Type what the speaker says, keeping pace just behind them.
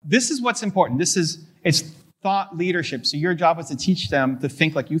this is what's important. It's thought leadership. So your job is to teach them to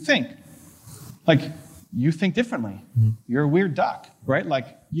think like you think. Like, you think differently. You're a weird duck, right?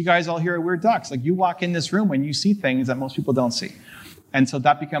 Like, you guys all here are weird ducks. Like, you walk in this room and you see things that most people don't see. And so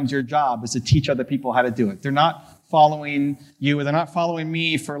that becomes your job, is to teach other people how to do it. They're not following you, or they're not following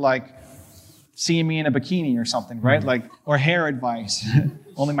me for like seeing me in a bikini or something, right? Like, or hair advice.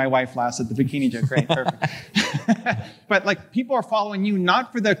 Only my wife laughs at the bikini joke. Great, perfect. But like, people are following you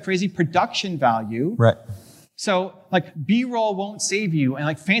not for the crazy production value. Right. So like, B-roll won't save you, and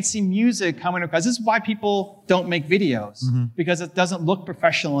like fancy music coming across. This is why people don't make videos, because it doesn't look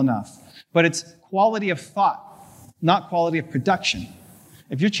professional enough. But it's quality of thought, not quality of production.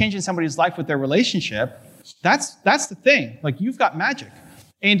 If you're changing somebody's life with their relationship, that's the thing. Like, you've got magic.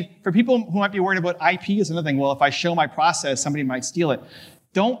 And for people who might be worried about IP is another thing. Well, if I show my process, somebody might steal it.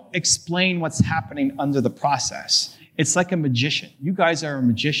 Don't explain what's happening under the process. It's like a magician. You guys are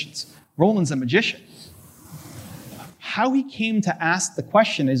magicians. Roland's a magician. How he came to ask the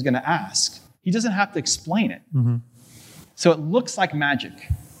question he's going to ask, he doesn't have to explain it. So it looks like magic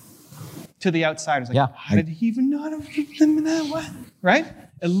to the outsider. It's like, how did he even know how to do that? What? Right?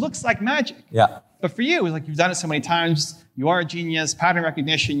 It looks like magic. Yeah. But for you, like, you've done it so many times, you are a genius, pattern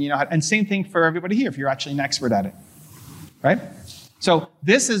recognition, you know how, and same thing for everybody here if you're actually an expert at it. Right? So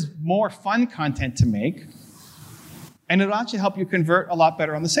this is more fun content to make, and it'll actually help you convert a lot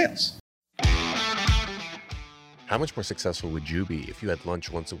better on the sales. How much more successful would you be if you had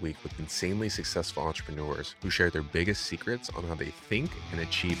lunch once a week with insanely successful entrepreneurs who share their biggest secrets on how they think and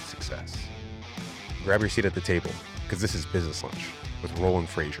achieve success? Grab your seat at the table, because this is Business Lunch with Roland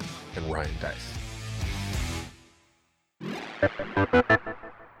Frazier and Ryan Dice.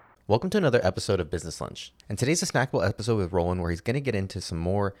 Welcome to another episode of Business Lunch. And today's a snackable episode with Roland, where he's going to get into some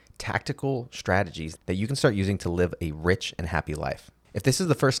more tactical strategies that you can start using to live a rich and happy life. If this is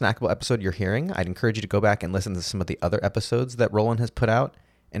the first snackable episode you're hearing, I'd encourage you to go back and listen to some of the other episodes that Roland has put out.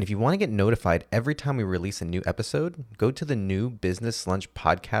 And if you want to get notified every time we release a new episode, go to the new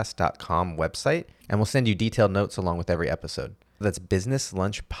businesslunchpodcast.com website, and we'll send you detailed notes along with every episode. That's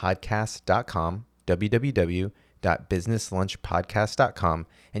businesslunchpodcast.com, www.businesslunchpodcast.com,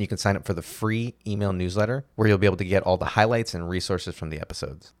 and you can sign up for the free email newsletter where you'll be able to get all the highlights and resources from the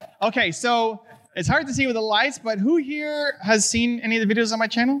episodes. Okay, so it's hard to see with the lights, but who here has seen any of the videos on my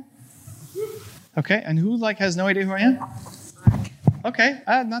channel? Okay, and who has no idea who I am? Okay,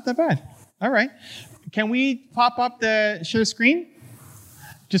 not that bad. All right. Can we pop up the share screen?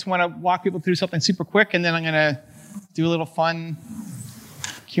 Just want to walk people through something super quick, and then I'm going to do a little fun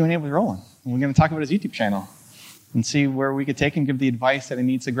Q&A with Roland. And we're going to talk about his YouTube channel and see where we could take and give the advice that he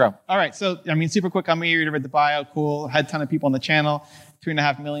needs to grow. All right, so, super quick on me. You read the bio, cool. Had a ton of people on the channel,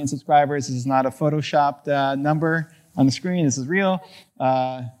 3.5 million subscribers. This is not a photoshopped number on the screen. This is real.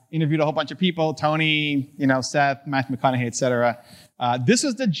 Interviewed a whole bunch of people, Tony, Seth, Matthew McConaughey, et cetera. This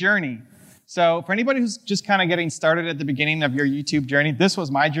was the journey. So for anybody who's just kind of getting started at the beginning of your YouTube journey, this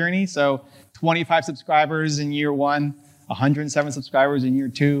was my journey. So 25 subscribers in year 1, 107 subscribers in year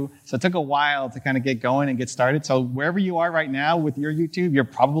 2. So it took a while to kind of get going and get started. So wherever you are right now with your YouTube, you're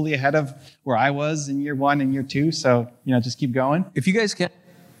probably ahead of where I was in year 1 and year 2. So, just keep going. If you guys can,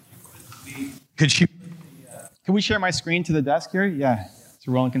 could you? Can we share my screen to the desk here? Yeah,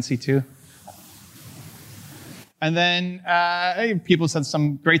 so Roland can see too. And then people said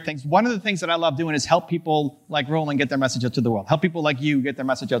some great things. One of the things that I love doing is help people like Roland get their message out to the world. Help people like you get their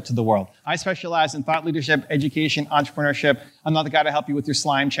message out to the world. I specialize in thought leadership, education, entrepreneurship. I'm not the guy to help you with your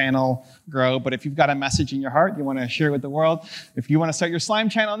slime channel grow, but if you've got a message in your heart, you want to share it with the world. If you want to start your slime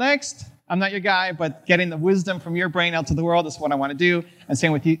channel next, I'm not your guy, but getting the wisdom from your brain out to the world is what I want to do. And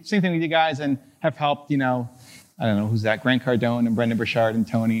same thing with you guys, and have helped, I don't know, who's that? Grant Cardone and Brendan Burchard and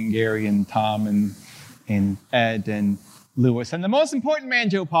Tony and Gary and Tom and Ed and Lewis. And the most important man,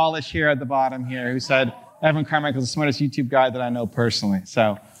 Joe Polish, here at the bottom here, who said, Evan Carmichael is the smartest YouTube guy that I know personally.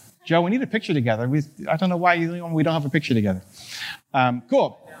 So, Joe, we need a picture together. I don't know why we don't have a picture together.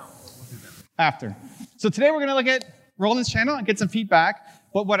 Cool. After. So today we're going to look at Roland's channel and get some feedback.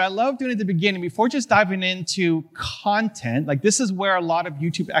 But what I love doing at the beginning, before just diving into content, this is where a lot of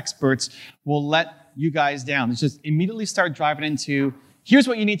YouTube experts will let you guys down. It's just immediately start driving into, here's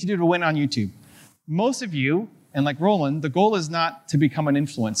what you need to do to win on YouTube. Most of you, and like Roland, the goal is not to become an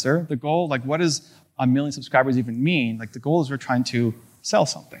influencer. The goal, what does 1 million subscribers even mean? The goal is we're trying to sell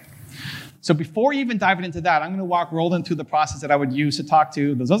something. So before even diving into that, I'm going to walk Roland through the process that I would use to talk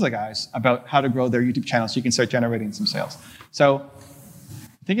to those other guys about how to grow their YouTube channel so you can start generating some sales. So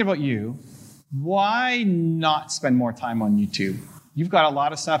thinking about you, why not spend more time on YouTube? You've got a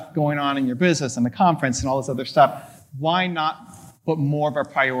lot of stuff going on in your business and the conference and all this other stuff. Why not put more of our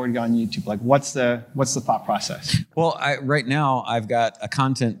priority on YouTube? Like, what's the thought process? Well, right now I've got a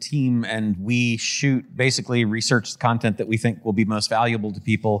content team, and we basically research the content that we think will be most valuable to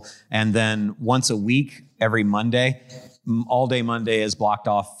people. And then once a week, every Monday, all day Monday is blocked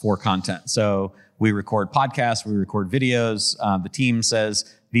off for content. So we record podcasts, we record videos. The team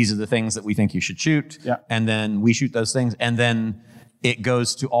says, these are the things that we think you should shoot. Yeah. And then we shoot those things. And then it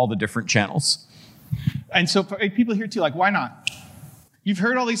goes to all the different channels. And so for people here too, like, why not? You've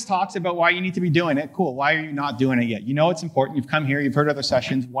heard all these talks about why you need to be doing it. Cool. Why are you not doing it yet? You know it's important. You've come here. You've heard other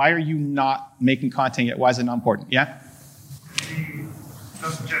sessions. Why are you not making content yet? Why is it not important? Yeah? Maybe it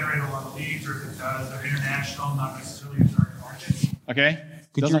doesn't generate a lot of leads, or if it does, they're international, not necessarily in our market. Okay.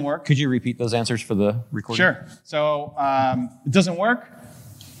 Doesn't work. Could you repeat those answers for the recording? Sure. So it doesn't work.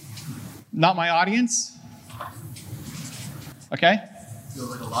 Not my audience. Okay. Feels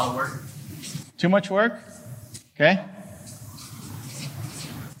like a lot of work. Too much work. Okay.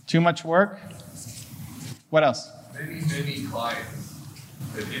 Too much work. What else? Many clients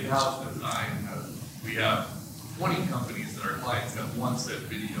that in-house design, we have 20 companies that our clients have one set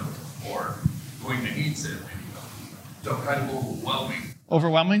video or going to need set video. So kind of overwhelming.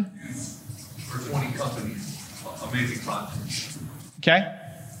 Overwhelming? For 20 companies, amazing content. Okay.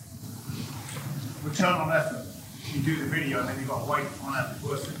 Return on effort. You do the video and then you got white on that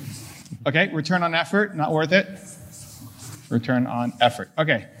person. Okay. Return on effort, not worth it. Return on effort.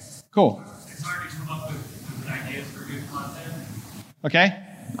 Okay. Cool. It's hard to come up with ideas for good content. Okay.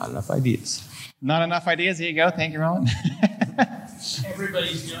 Not enough ideas. Not enough ideas. Here you go. Thank you, Roland.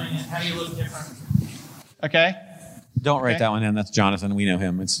 Everybody's doing it. How do you look different? Okay. Don't write Okay. that one in. That's Jonathan. We know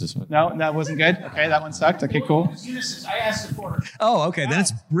him. It's just. No, that wasn't good. Okay, that one sucked. Okay, cool. Unisys, I asked the porter. Oh, okay. Then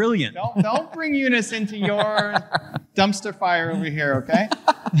it's brilliant. Don't bring Eunice into your dumpster fire over here, okay?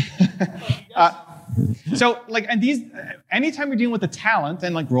 So, like, and these, anytime you're dealing with a talent,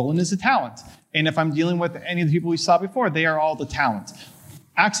 and like Roland is a talent, and if I'm dealing with any of the people we saw before, they are all the talent.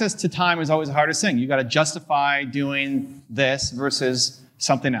 Access to time is always the hardest thing. You got to justify doing this versus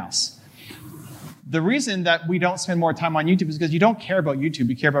something else. The reason that we don't spend more time on YouTube is because you don't care about YouTube,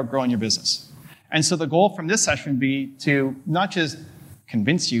 you care about growing your business. And so the goal from this session would be to not just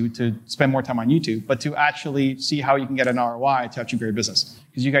convince you to spend more time on YouTube, but to actually see how you can get an ROI to actually grow your business.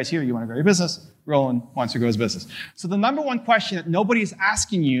 Because you guys here, you want to grow your business, Roland wants to grow his business. So the number one question that nobody's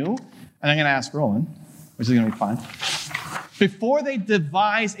asking you, and I'm going to ask Roland, which is going to be fun, before they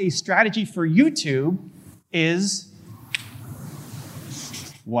devise a strategy for YouTube is,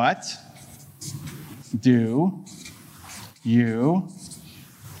 what do you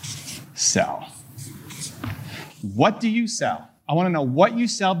sell? What do you sell? I want to know what you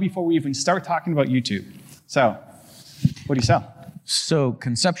sell before we even start talking about YouTube. So, what do you sell? So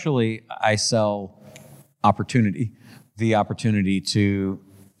conceptually, I sell opportunity, the opportunity to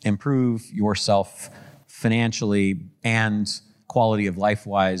improve yourself financially and quality of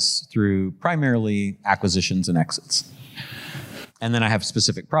life-wise through primarily acquisitions and exits. And then I have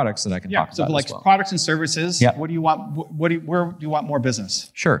specific products that I can talk about so like as well. products and services. Yeah. What do you want? Where do you want more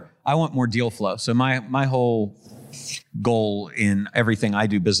business? Sure. I want more deal flow. So my whole goal in everything I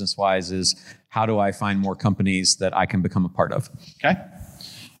do business-wise is how do I find more companies that I can become a part of? Okay.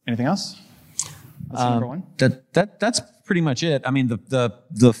 Anything else? That's number one. That's pretty much it. I mean,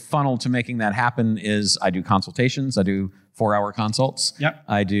 the funnel to making that happen is I do consultations. I do 4-hour consults. Yep.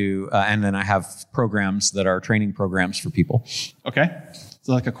 I do, and then I have programs that are training programs for people. Okay.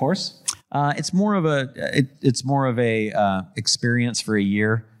 So like a course? It's more of a experience for a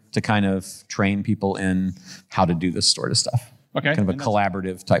year to kind of train people in how to do this sort of stuff. Okay. Kind of a And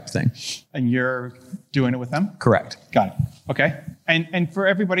collaborative type thing. And you're doing it with them? Correct. Got it. Okay. And for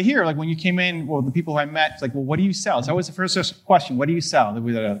everybody here, like when you came in, well, the people who I met, it's like, well, what do you sell? It's always the first question. What do you sell?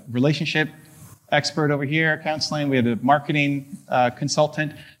 We had a relationship expert over here, counseling. We had a marketing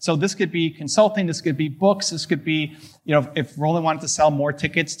consultant. So this could be consulting. This could be books. This could be, if Roland wanted to sell more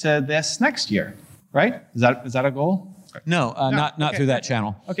tickets to this next year, right? Is that a goal? No, not okay. through that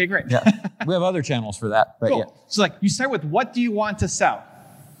channel. Okay, great. Yeah. We have other channels for that, but Cool. yeah. So like you start with what do you want to sell?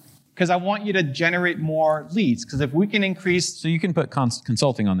 Because I want you to generate more leads. Because if we can increase So you can put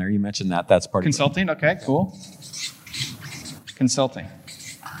consulting on there. You mentioned that. That's part consulting, okay, cool. Consulting.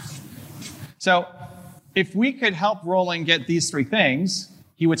 So if we could help Roland get these 3 things,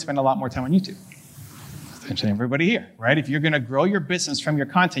 he would spend a lot more time on YouTube. Essentially everybody here, right? If you're going to grow your business from your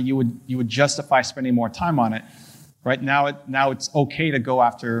content, you would justify spending more time on it. Right now it's okay to go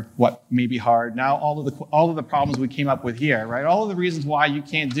after what may be hard. Now all of the problems we came up with here, right? All of the reasons why you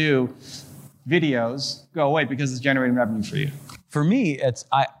can't do videos go away because it's generating revenue for you. For me,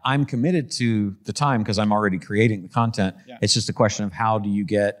 I'm committed to the time because I'm already creating the content. Yeah. It's just a question of how do you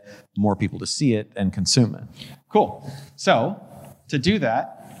get more people to see it and consume it. Cool. So to do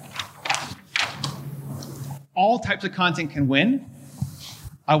that, all types of content can win.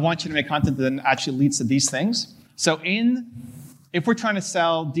 I want you to make content that then actually leads to these things. So if we're trying to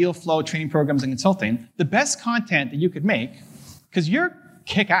sell deal flow, training programs, and consulting, the best content that you could make, because you're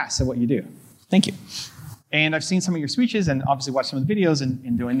kick-ass at what you do. Thank you. And I've seen some of your speeches and obviously watched some of the videos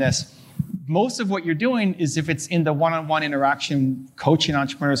in doing this. Most of what you're doing is if it's in the one-on-one interaction, coaching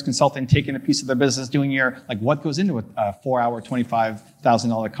entrepreneurs, consulting, taking a piece of their business, doing what goes into a 4-hour,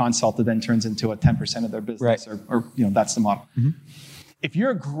 $25,000 consult that then turns into a 10% of their business, right. or that's the model. Mm-hmm. If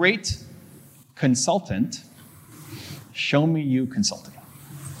you're a great consultant, show me you consulting.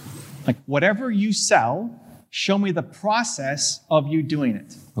 Like whatever you sell, show me the process of you doing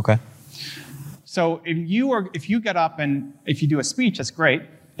it. Okay. So if you get up and if you do a speech, that's great.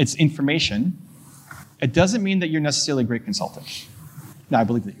 It's information. It doesn't mean that you're necessarily a great consultant. Now, I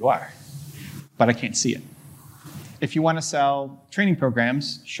believe that you are, but I can't see it. If you want to sell training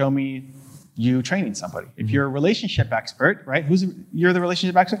programs, show me you training somebody. If you're a relationship expert, right? You're the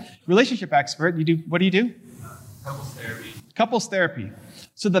relationship expert? Relationship expert, what do you do? Couples therapy. Couples therapy.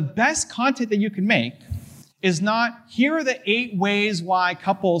 So the best content that you can make is not, here are the 8 ways why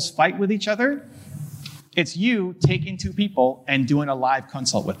couples fight with each other. It's you taking 2 people and doing a live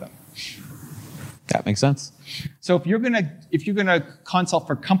consult with them. That makes sense. So if you're gonna consult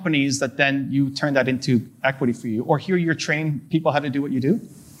for companies that then you turn that into equity for you, or here you're training people how to do what you do,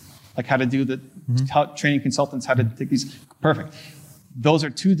 like how to do how training consultants how to take these, perfect. Those are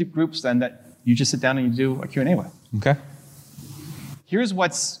 2 groups then that you just sit down and you do a Q&A with. Okay. Here's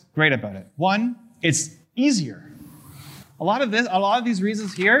what's great about it. 1, it's easier. A lot of these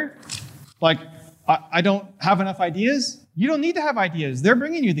reasons here, like I don't have enough ideas. You don't need to have ideas. They're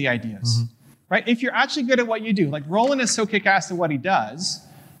bringing you the ideas, right? If you're actually good at what you do, like Roland is so kick-ass at what he does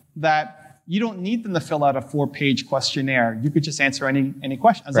that you don't need them to fill out a 4-page questionnaire. You could just answer any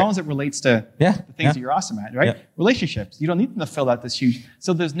question as long as it relates to the things that you're awesome at, right? Yeah. Relationships, you don't need them to fill out this huge.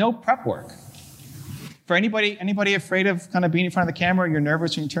 So there's no prep work. For anybody afraid of kind of being in front of the camera? You're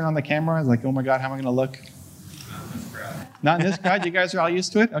nervous when you turn on the camera. It's like, oh my God, how am I going to look? Not in this crowd. You guys are all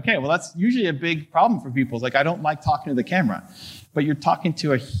used to it? Okay, well, that's usually a big problem for people. It's like, I don't like talking to the camera. But you're talking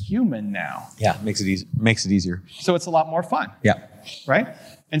to a human now. Yeah, makes it easier. So it's a lot more fun. Yeah. Right?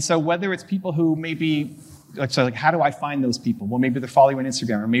 And so whether it's people who maybe, like how do I find those people? Well, maybe they're following you on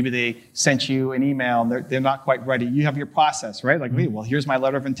Instagram, or maybe they sent you an email and they're not quite ready. You have your process, right? Like, well, here's my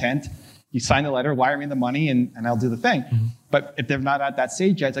letter of intent. You sign the letter, wire me the money, and I'll do the thing. But if they're not at that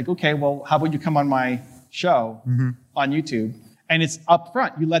stage yet, it's like, okay, well, how about you come on my show on YouTube, and it's up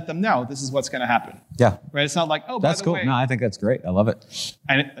front. You let them know this is what's going to happen. Yeah. Right? It's not like, oh, that's cool. Way. No, I think that's great. I love it.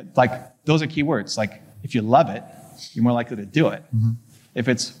 And those are key words. Like, if you love it, you're more likely to do it. If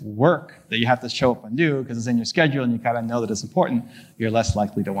it's work that you have to show up and do because it's in your schedule and you kind of know that it's important, you're less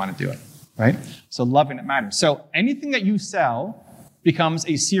likely to want to do it. Right? So loving it matters. So anything that you sell becomes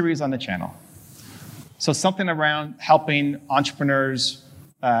a series on the channel. So something around helping entrepreneurs.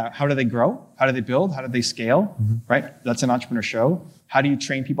 How do they grow? How do they build? How do they scale? Right? That's an entrepreneur show. How do you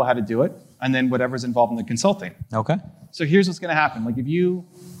train people how to do it? And then whatever's involved in the consulting. Okay. So here's what's going to happen. Like if you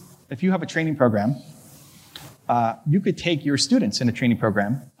have a training program, you could take your students in a training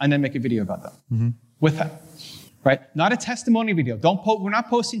program and then make a video about them with them. Right? Not a testimonial video. We're not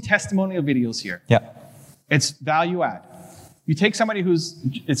posting testimonial videos here. Yeah. It's value add. You take somebody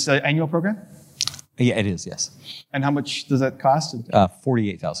it's an annual program? Yeah, it is, yes. And how much does that cost?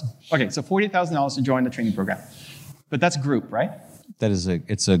 $48,000. Okay, so $48,000 to join the training program. But that's group, right?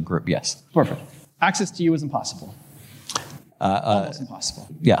 It's a group, yes. Perfect. Access to you is impossible. Almost impossible.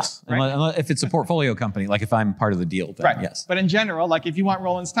 Yes. Right? Unless if it's a portfolio company, like if I'm part of the deal, then right. Yes. But in general, like if you want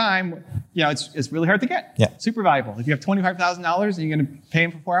Roland's time, it's really hard to get. Yeah. Super valuable. If you have $25,000 and you're going to pay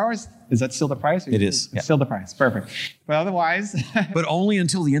him for 4 hours, is that still the price? It is. It's still the price. Perfect. But otherwise. But only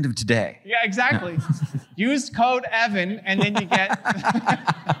until the end of today. Yeah, exactly. No. Use code Evan and then you get.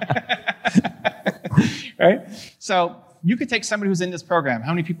 Right? So you could take somebody who's in this program.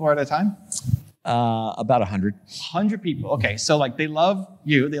 How many people are at a time? About 100. 100 people. Okay, so like they love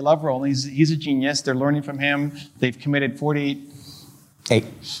you, they love Roland. He's a genius. They're learning from him. They've committed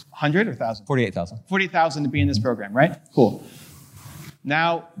 48,000 or 1,000? 48,000. 40,000 to be in this program, right? Cool.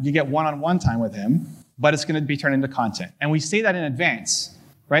 Now you get one-on-one time with him, but it's going to be turned into content. And we say that in advance,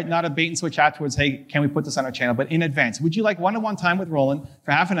 right? Not a bait and switch afterwards. Hey, can we put this on our channel? But in advance. Would you like one-on-one time with Roland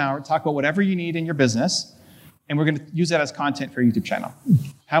for half an hour? Talk about whatever you need in your business. And we're going to use that as content for your YouTube channel.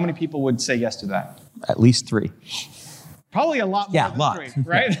 How many people would say yes to that? At least 3. Probably a lot more Yeah, than lot. 3,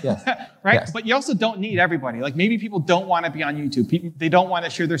 right? Yeah. Right? Yes. But you also don't need everybody. Like maybe people don't want to be on YouTube. They don't want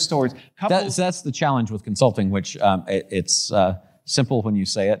to share their stories. That's the challenge with consulting, which it's simple when you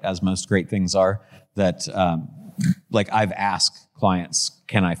say it, as most great things are, that like I've asked clients,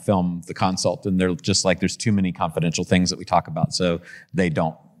 can I film the consult? And they're just like, there's too many confidential things that we talk about. So they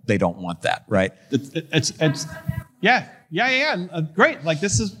don't want that, right? It's yeah. Great. Like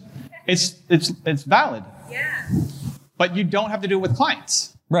this is, it's valid. Yeah. But you don't have to do it with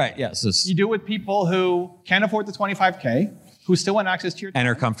clients. Right, yes. You do it with people who can't afford the $25K, who still want access to your time. And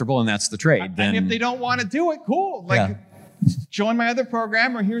are comfortable, and that's the trade. And if they don't want to do it, cool. Like, join my other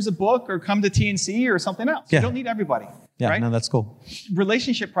program, or here's a book, or come to TNC, or something else. Yeah. You don't need everybody. Yeah, right? no, that's cool.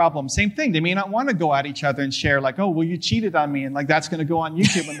 Relationship problems, same thing. They may not want to go at each other and share like, oh, well, you cheated on me, and like that's going to go on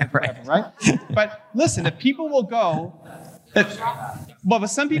YouTube and forever, right? But listen, if people will go, but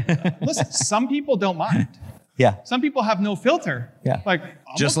some people, listen, some people don't mind. Yeah. Some people have no filter. Yeah. Like,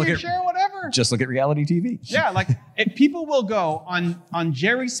 Just look at share whatever. Just look at reality TV. Yeah, like if people will go on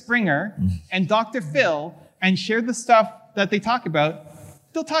Jerry Springer and Dr. Phil and share the stuff that they talk about,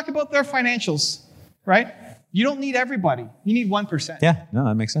 they'll talk about their financials, right? You don't need everybody. You need 1%. Yeah, no,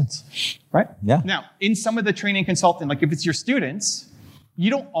 that makes sense. Right? Yeah. Now, in some of the training consulting, like if it's your students, you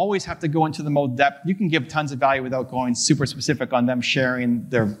don't always have to go into the most depth. You can give tons of value without going super specific on them sharing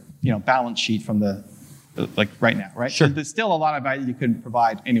their, balance sheet from like right now, right? Sure. So there's still a lot of value you could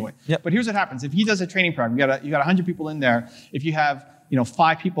provide anyway. Yep. But here's what happens. If he does a training program, you got 100 people in there. If you have,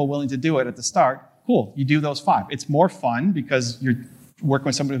 5 people willing to do it at the start, cool. You do those 5. It's more fun because you're working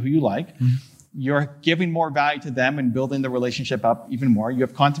with somebody who you like. Mm-hmm. You're giving more value to them and building the relationship up even more. You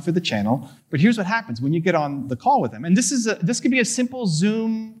have content for the channel. But here's what happens when you get on the call with them. And this could be a simple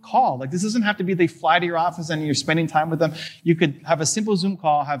Zoom call. Like this doesn't have to be they fly to your office and you're spending time with them. You could have a simple Zoom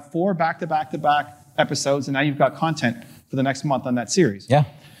call, have 4 back-to-back episodes, and now you've got content for the next month on that series. Yeah.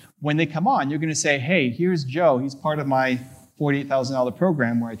 When they come on, you're going to say, hey, here's Joe. He's part of my $48,000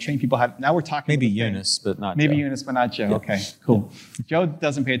 program where I train people how to, now we're talking maybe about Eunice, but not maybe Joe. Eunice, but not Joe. Yeah. Okay, cool. Joe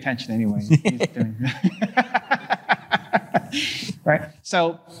doesn't pay attention anyway. He's doing right?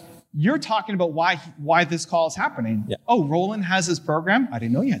 So you're talking about why this call is happening. Yeah. Oh, Roland has this program? I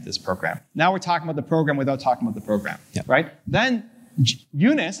didn't know you had this program. Now we're talking about the program without talking about the program, right? Then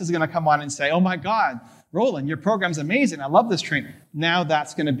Eunice is going to come on and say, oh my God, Roland, your program's amazing. I love this training. Now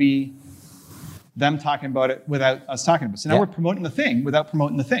that's going to be them talking about it without us talking about it. So now we're promoting the thing without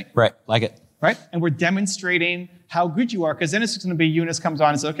promoting the thing. Right, like it. Right? And we're demonstrating how good you are, because then it's just going to be Eunice comes on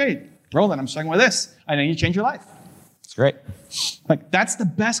and says, okay, Roland, I'm struggling with this. I know you change your life. It's great. Like that's the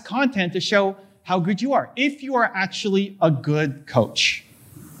best content to show how good you are. If you are actually a good coach.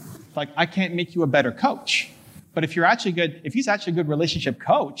 Like I can't make you a better coach. But if you're actually good, if he's actually a good relationship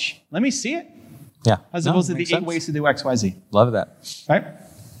coach, let me see it. Yeah. As opposed to the 8 ways to do XYZ. Love that. Right?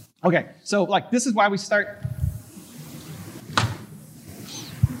 Okay, so like this is why we start.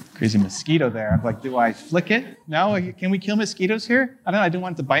 Crazy mosquito there. I'm like, do I flick it? No, can we kill mosquitoes here? I don't know, I didn't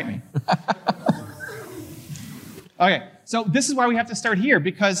want it to bite me. Okay, so this is why we have to start here,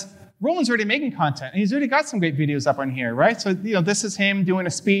 because Roland's already making content, and he's already got some great videos up on here, right? So, this is him doing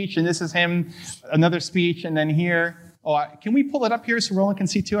a speech, and this is him, another speech, and then here. Oh, can we pull it up here so Roland can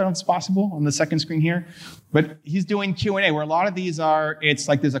see too? I don't know if it's possible on the second screen here. But he's doing Q&A, where a lot of these are, it's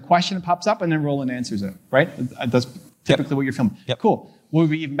like there's a question that pops up, and then Roland answers it, right? That's typically what you're filming. Yep. Cool. What would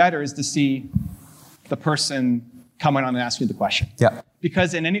be even better is to see the person coming on and asking you the question. Yeah.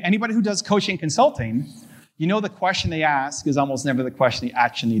 Because in anybody who does coaching consulting, the question they ask is almost never the question they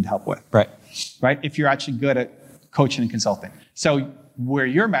actually need help with. Right. Right? If you're actually good at coaching and consulting. So where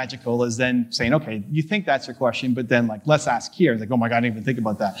you're magical is then saying, okay, you think that's your question, but then like, let's ask here. Like, oh my God, I didn't even think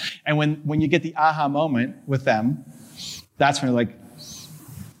about that. And when you get the aha moment with them, that's when like,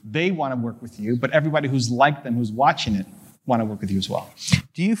 they want to work with you, but everybody who's like them, who's watching it, want to work with you as well.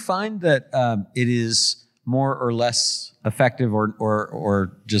 Do you find that it is more or less effective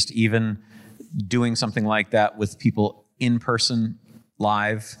or just even doing something like that with people in person,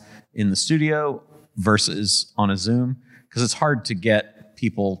 live in the studio versus on a Zoom? Because it's hard to get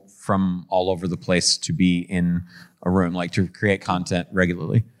people from all over the place to be in a room, like to create content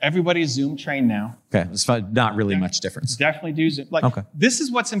regularly. Everybody's Zoom trained now. Okay, it's not really much difference. Definitely do Zoom. Like, okay. This is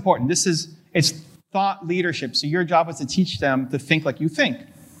what's important. It's thought leadership. So your job is to teach them to think like you think.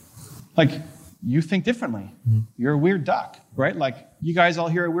 Like, you think differently. Mm-hmm. You're a weird duck, right? Like, you guys all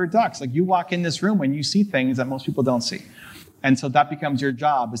here are weird ducks. Like, you walk in this room and you see things that most people don't see. And so that becomes your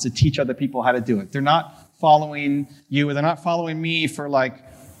job, is to teach other people how to do it. They're not following you, or they're not following me for like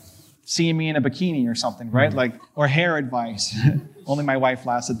seeing me in a bikini or something, right? Like, or hair advice. Only my wife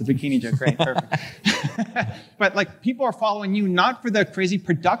laughs at the bikini joke. Great, perfect. But like, people are following you not for the crazy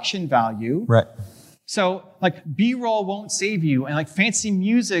production value. Right. So like, B-roll won't save you, and like fancy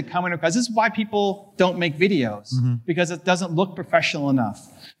music coming across. This is why people don't make videos, because it doesn't look professional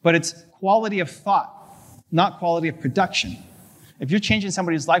enough. But it's quality of thought, not quality of production. If you're changing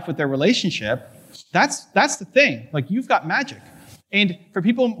somebody's life with their relationship, that's the thing. Like, you've got magic. And for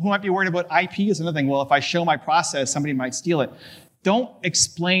people who might be worried about IP is another thing. Well, if I show my process, somebody might steal it. Don't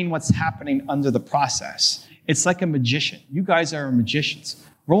explain what's happening under the process. It's like a magician. You guys are magicians.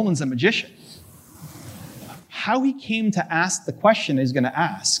 Roland's a magician. How he came to ask the question he's going to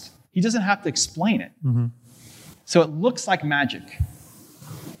ask, he doesn't have to explain it. So it looks like magic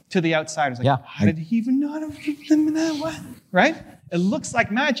to the outsider. It's like, how did he even know how to give them that? What? Right? It looks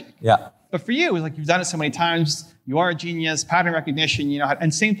like magic. Yeah. But for you, it's like, you've done it so many times. You are a genius, pattern recognition, you know how,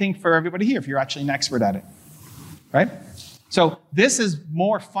 and same thing for everybody here if you're actually an expert at it, right? So this is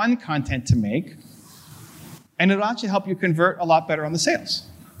more fun content to make, and it'll actually help you convert a lot better on the sales,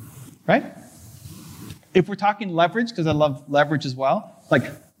 right? If we're talking leverage, because I love leverage as well, like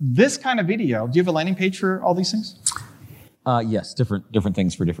this kind of video, do you have a landing page for all these things? Yes, different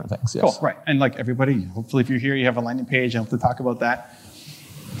things for different things. Yes. Cool, right. And like everybody, hopefully if you're here, you have a landing page. I hope to talk about that.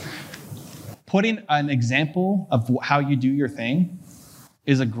 Putting an example of how you do your thing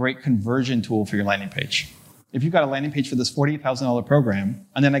is a great conversion tool for your landing page. If you've got a landing page for this $48,000 program,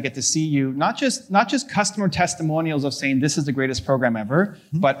 and then I get to see you, not just customer testimonials of saying this is the greatest program ever,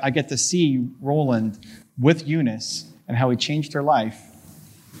 but I get to see Roland with Eunice and how he changed her life,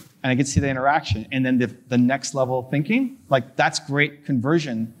 and I get to see the interaction, and then the next level of thinking, like that's great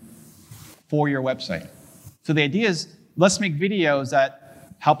conversion for your website. So the idea is, let's make videos that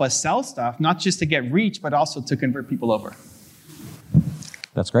help us sell stuff, not just to get reach, but also to convert people over.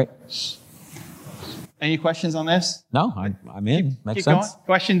 That's great. Any questions on this? No, I'm in. Makes Keep sense. going.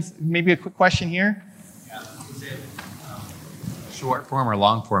 Questions? Maybe a quick question here. Yeah, is it short form or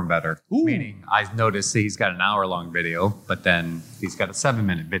long form better? Ooh. Meaning, I noticed that he's got an hour-long video, but then he's got a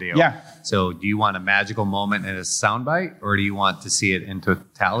 7-minute video. Yeah. So do you want a magical moment in a soundbite, or do you want to see it in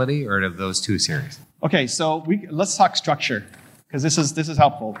totality, or of those two series? Okay, so let's talk structure, because this is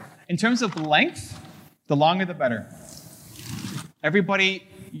helpful. In terms of the length, the longer the better. Everybody,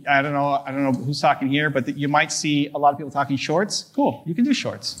 I don't know who's talking here, but you might see a lot of people talking shorts. Cool, you can do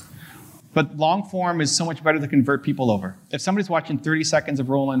shorts. But long form is so much better to convert people over. If somebody's watching 30 seconds of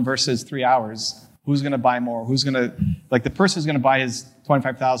Roland versus 3 hours, who's going to buy more? Who's going to, like the person who's going to buy his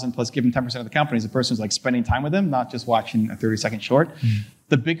 $25,000 plus give him 10% of the company is the person who's like spending time with him, not just watching a 30-second short.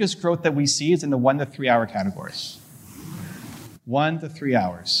 The biggest growth that we see is in the 1 to 3 hour categories. 1 to 3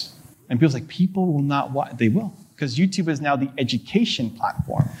 hours. And people's like, people will not watch. They will. Because YouTube is now the education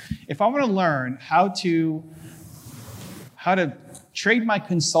platform. If I want to learn how to trade my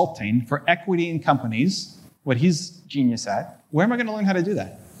consulting for equity in companies, what he's genius at, where am I going to learn how to do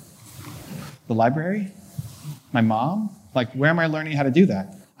that? The library? My mom? Like, where am I learning how to do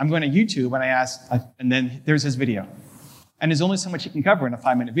that? I'm going to YouTube and I ask, and then there's his video. And there's only so much you can cover in a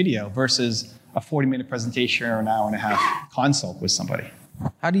 5-minute video versus a 40-minute presentation or an hour and a half consult with somebody.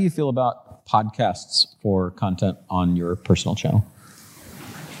 How do you feel about podcasts for content on your personal channel?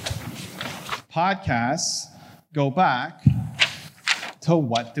 Podcasts go back to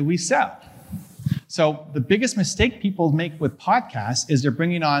what do we sell? So the biggest mistake people make with podcasts is they're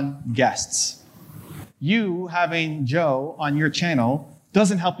bringing on guests. You having Joe on your channel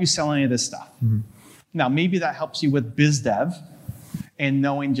doesn't help you sell any of this stuff. Now, maybe that helps you with biz dev and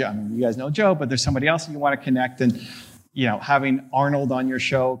knowing Joe. I mean, you guys know Joe, but there's somebody else that you want to connect, and having Arnold on your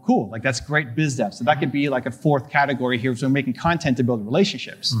show, cool. Like, that's great biz dev. So that could be like a fourth category here. So we're making content to build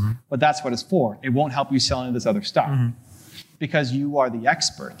relationships. But that's what it's for. It won't help you sell any of this other stuff. Because you are the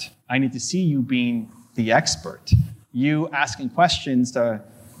expert. I need to see you being the expert. You asking questions to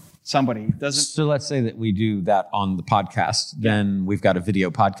somebody doesn't. So let's say that we do that on the podcast. Then we've got a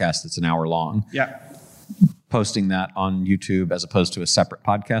video podcast that's an hour long. Yeah. Posting that on YouTube as opposed to a separate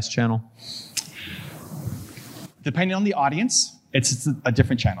podcast channel. Depending on the audience, it's a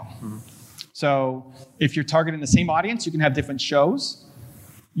different channel. So if you're targeting the same audience, you can have different shows.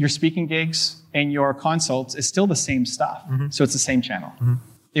 Your speaking gigs and your consults is still the same stuff. So it's the same channel.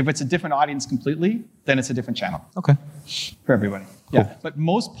 If it's a different audience completely, then it's a different channel. Okay. For everybody. Cool. Yeah. But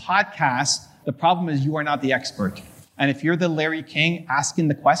most podcasts, the problem is you are not the expert. And if you're the Larry King asking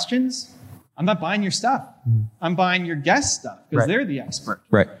the questions, I'm not buying your stuff. I'm buying your guest stuff because they're the expert.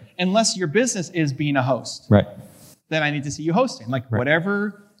 Right. Unless your business is being a host. Right. Then I need to see you hosting. Like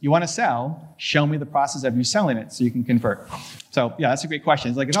whatever You want to sell? Show me the process of you selling it so you can convert. So yeah, that's a great question.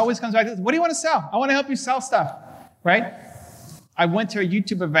 It's like, it always comes back to this. What do you want to sell? I want to help you sell stuff, right? I went to a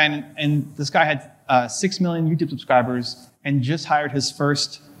YouTube event and this guy had 6 million YouTube subscribers and just hired his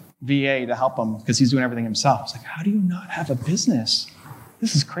first VA to help him because he's doing everything himself. It's like, how do you not have a business?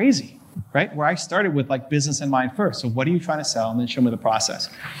 This is crazy, right? Where I started with like business in mind first. So what are you trying to sell? And then show me the process.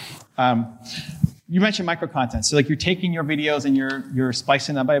 You mentioned micro content. So like you're taking your videos and you're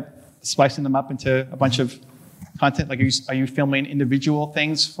splicing them up into a bunch of content. Like are you filming individual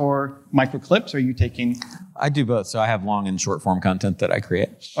things for micro clips, or are you taking? I do both. So I have long and short form content that I create.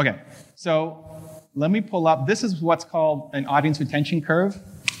 Okay. So let me pull up. This is what's called an audience retention curve.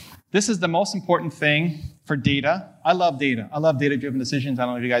 This is the most important thing for data. I love data. I love data-driven decisions. I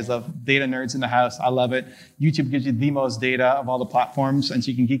don't know if you guys love data nerds in the house. I love it. YouTube gives you the most data of all the platforms, and so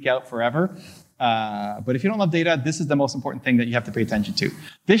you can geek out forever. But if you don't love data, this is the most important thing that you have to pay attention to.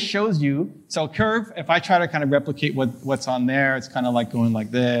 This shows you, so curve, if I try to kind of replicate what's on there, it's kind of like going like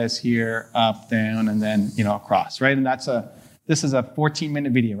this, here, up, down, and then, across, right? And this is a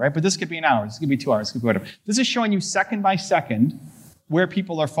 14-minute video, right? But this could be an hour, this could be 2 hours, this could be whatever. This is showing you second by second where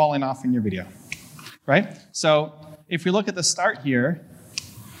people are falling off in your video, right? So if we look at the start here,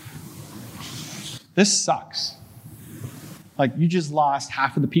 this sucks. Like, you just lost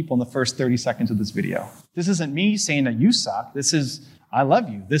half of the people in the first 30 seconds of this video. This isn't me saying that you suck. This is, I love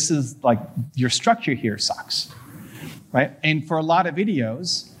you. This is like, your structure here sucks, right? And for a lot of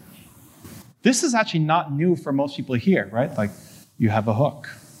videos, this is actually not new for most people here, right? Like, you have a hook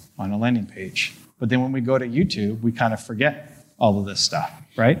on a landing page. But then when we go to YouTube, we kind of forget all of this stuff,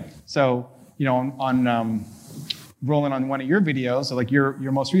 right? So, on rolling on one of your videos, so like your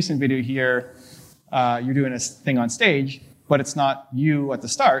most recent video here, you're doing a thing on stage, but it's not you at the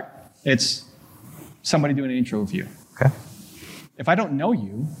start, it's somebody doing an intro of you. Okay. If I don't know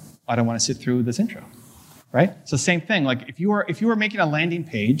you, I don't want to sit through this intro, right? So same thing, like if you were making a landing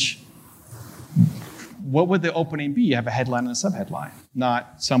page, what would the opening be? You have a headline and a subheadline,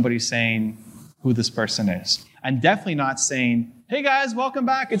 not somebody saying who this person is. And definitely not saying, hey guys, welcome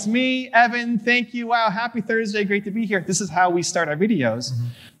back, it's me, Evan, thank you, wow, happy Thursday, great to be here. This is how we start our videos. Mm-hmm.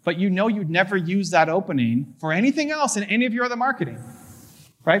 But you'd never use that opening for anything else in any of your other marketing,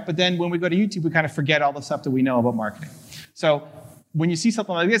 right? But then when we go to YouTube, we kind of forget all the stuff that we know about marketing. So when you see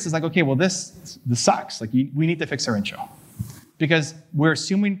something like this, it's like, okay, well, this sucks. Like, we need to fix our intro. Because we're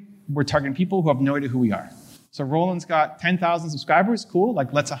assuming we're targeting people who have no idea who we are. So Roland's got 10,000 subscribers, cool.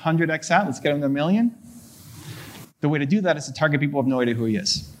 Like, let's 100x that, let's get him to 1 million. The way to do that is to target people who have no idea who he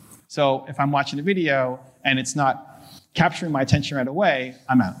is. So if I'm watching a video and it's not capturing my attention right away,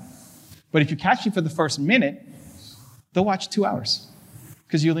 I'm out. But if you catch me for the first minute, they'll watch 2 hours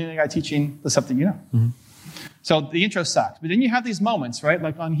because you're the only guy teaching the stuff that you know. Mm-hmm. So the intro sucks. But then you have these moments, right?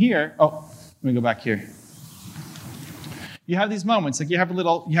 Like on here, let me go back here. You have these moments, like you have a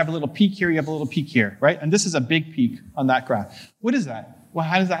little peak here, you have a little peak here, right? And this is a big peak on that graph. What is that? Well,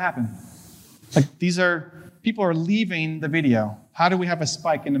 how does that happen? Like, people are leaving the video. How do we have a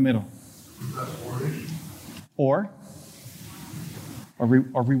spike in the middle? Or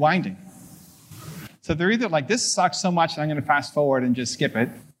rewinding. So they're either like, this sucks so much that I'm going to fast forward and just skip it,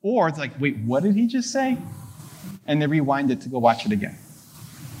 or it's like, wait, what did he just say? And they rewind it to go watch it again.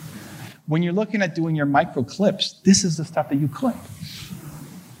 When you're looking at doing your micro clips, this is the stuff that you clip.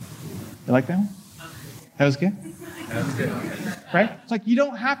 You like that one? That was good? That was good. Right? It's like, you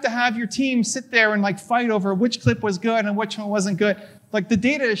don't have to have your team sit there and like fight over which clip was good and which one wasn't good. Like, the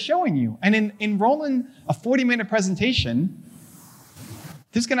data is showing you. And in rolling a 40-minute presentation,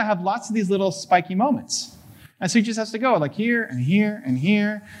 there's going to have lots of these little spiky moments. And so he just has to go like here and here and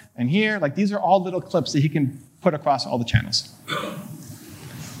here and here. Like, these are all little clips that he can put across all the channels.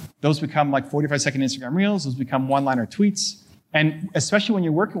 Those become like 45-second Instagram Reels. Those become one-liner tweets. And especially when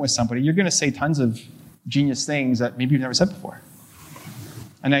you're working with somebody, you're going to say tons of genius things that maybe you've never said before.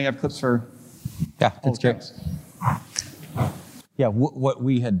 And now you have clips for that's great. Yeah, what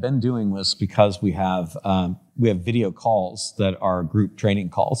we had been doing was, because we have video calls that are group training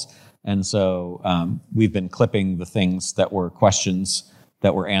calls, and so we've been clipping the things that were questions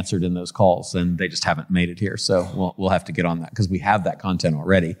that were answered in those calls, and they just haven't made it here. So we'll have to get on that, because we have that content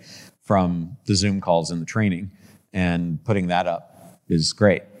already from the Zoom calls and the training, and putting that up is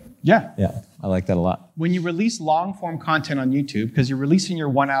great. Yeah, I like that a lot. When you release long-form content on YouTube, because you're releasing your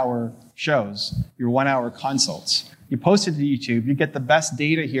 1-hour shows, your 1-hour consults, you post it to YouTube, you get the best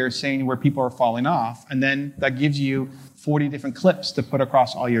data here saying where people are falling off, and then that gives you 40 different clips to put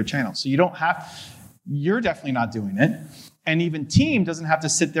across all your channels. So you're definitely not doing it. And even team doesn't have to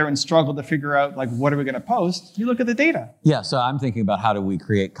sit there and struggle to figure out like, what are we going to post? You look at the data. Yeah, so I'm thinking about how do we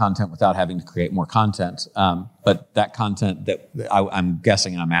create content without having to create more content. But that content that I'm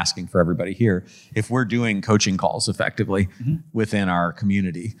guessing, and I'm asking for everybody here, if we're doing coaching calls effectively within our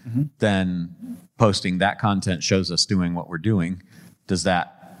community, then posting that content shows us doing what we're doing. Is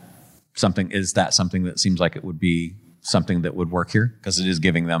that something that seems like it would be something that would work here? Because it is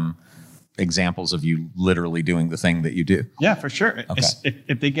giving them examples of you literally doing the thing that you do. Yeah, for sure. Okay.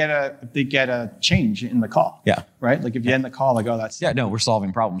 If they get a change in the call. Yeah. Right? Like if you end the call, like, oh, that's... Yeah, no, we're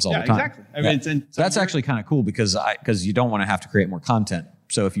solving problems all the time. Exactly. I mean, So that's actually kind of cool because you don't want to have to create more content.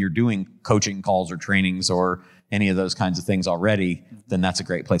 So if you're doing coaching calls or trainings or any of those kinds of things already, then that's a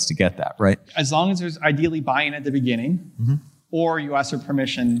great place to get that, right? As long as there's ideally buy-in at the beginning, or you ask for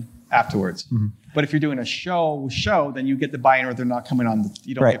permission afterwards. But if you're doing a show, then you get the buy-in, or they're not coming on.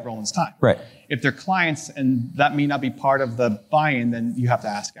 You don't get Roland's time. Right. If they're clients and that may not be part of the buy-in, then you have to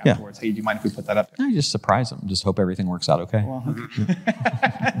ask afterwards. Hey, do you mind if we put that up there? I just surprise them. Just hope everything works out okay. Well,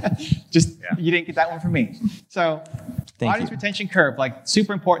 you didn't get that one from me. So, audience retention curve, like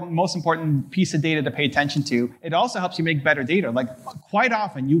super important, most important piece of data to pay attention to. It also helps you make better data. Like quite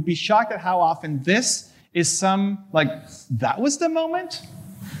often, you'd be shocked at how often this is that was the moment.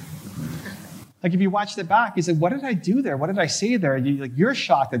 Like if you watched it back, you say, what did I do there? What did I say there? You're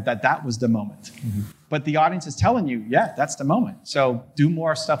shocked that was the moment. But the audience is telling you, yeah, that's the moment. So do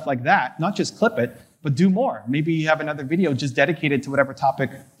more stuff like that. Not just clip it, but do more. Maybe you have another video just dedicated to whatever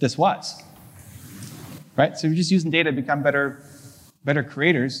topic this was. Right? So you're just using data to become better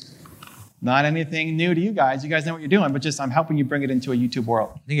creators. Not anything new to you guys. You guys know what you're doing, but just I'm helping you bring it into a YouTube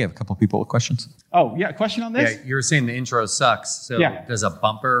world. I think you have a couple people with questions. Oh, yeah, a question on this? Yeah, you were saying the intro sucks. So does a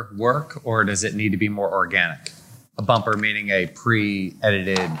bumper work, or does it need to be more organic? A bumper meaning a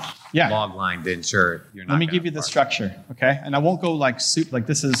pre-edited log line to ensure you're not. Let me give you the structure, okay? And I won't go like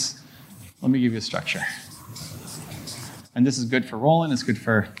this is. Let me give you a structure. And this is good for Roland. It's good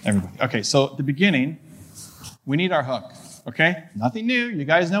for everybody. Okay, so at the beginning, we need our hook. Okay, nothing new. You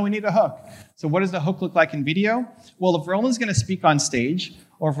guys know we need a hook. So what does the hook look like in video? Well, if Roland's going to speak on stage,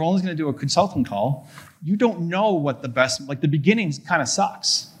 or if Roland's going to do a consulting call, you don't know what the best, the beginning kind of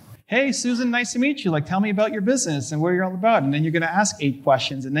sucks. Hey, Susan, nice to meet you. Tell me about your business and where you're all about. And then you're going to ask 8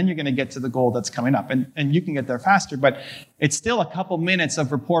 questions, and then you're going to get to the goal that's coming up. And you can get there faster, but it's still a couple minutes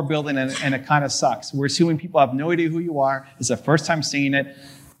of rapport building, and it kind of sucks. We're assuming people have no idea who you are. It's the first time seeing it.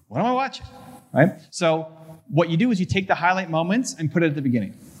 What am I watching? Right? So what you do is you take the highlight moments and put it at the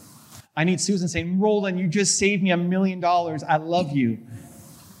beginning. I need Susan saying, Roland, you just saved me $1 million. I love you.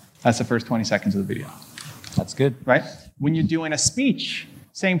 That's the first 20 seconds of the video. That's good. Right? When you're doing a speech,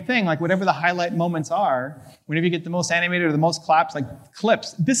 same thing. Whatever the highlight moments are, whenever you get the most animated or the most claps,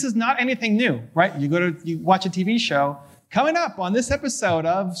 clips. This is not anything new, right? You watch a TV show. Coming up on this episode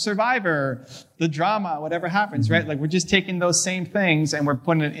of Survivor, the drama, whatever happens, right? We're just taking those same things and we're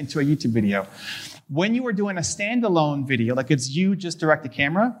putting it into a YouTube video. When you are doing a standalone video, it's you just direct the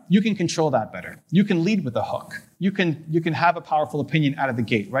camera, you can control that better. You can lead with a hook. You can have a powerful opinion out of the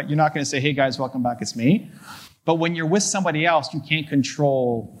gate, right? You're not going to say, hey guys, welcome back, it's me. But when you're with somebody else, you can't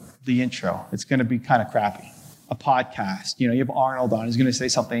control the intro. It's going to be kind of crappy. A podcast, you have Arnold on, he's going to say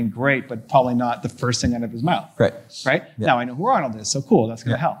something great, but probably not the first thing out of his mouth. Right? Yeah. Now I know who Arnold is, so cool, that's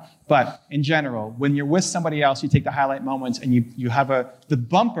going to help. But in general, when you're with somebody else, you take the highlight moments and you have the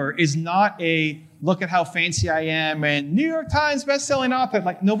bumper is not a look at how fancy I am and New York Times bestselling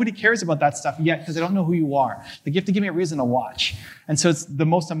author. Nobody cares about that stuff yet because they don't know who you are. You have to give me a reason to watch. And so it's the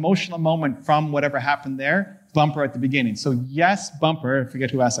most emotional moment from whatever happened there, bumper at the beginning. So yes, bumper, I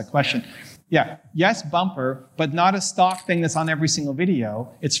forget who asked that question. Yeah, yes, bumper, but not a stock thing that's on every single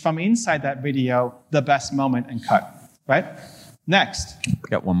video. It's from inside that video, the best moment and cut, right? Next.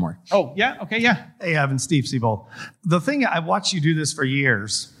 Got one more. Oh, yeah? Okay, yeah. Hey, Evan, Steve Siebold. The thing, I've watched you do this for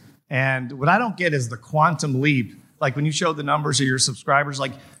years, and what I don't get is the quantum leap. When you show the numbers of your subscribers,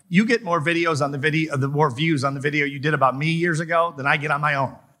 you get more videos on the video, more views on the video you did about me years ago than I get on my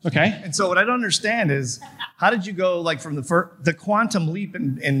own. Okay. And so what I don't understand is, how did you go from the quantum leap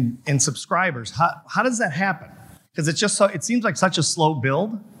in subscribers? How does that happen? Because it seems like such a slow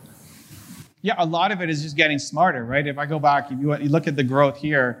build. Yeah, a lot of it is just getting smarter, right? If I go back, if you look at the growth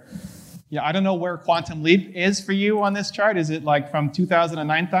here, I don't know where quantum leap is for you on this chart. Is it from 2,000 to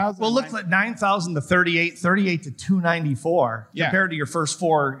 9,000? Well, look, 9,000 to 38 to 294 compared to your first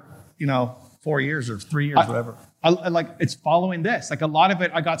 4 years or 3 years, whatever. It's following this. A lot of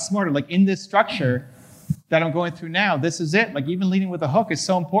it, I got smarter. In this structure that I'm going through now, this is it. Even leading with a hook is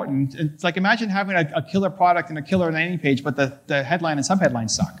so important. It's imagine having a killer product and a killer landing page, but the headline and subheadline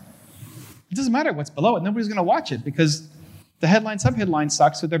suck. It doesn't matter what's below it. Nobody's going to watch it because The headline, sub-headline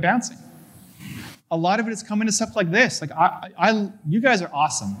sucks, so they're bouncing. A lot of it is coming to stuff like this. Like you guys are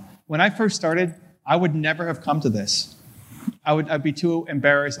awesome. When I first started, I would never have come to this. I'd be too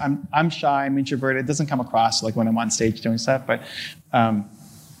embarrassed. I'm shy, I'm introverted. It doesn't come across like when I'm on stage doing stuff, but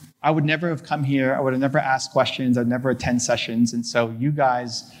I would never have come here. I would have never asked questions. I'd never attend sessions. And so you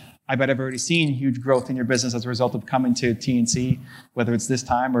guys, I bet I've already seen huge growth in your business as a result of coming to TNC, whether it's this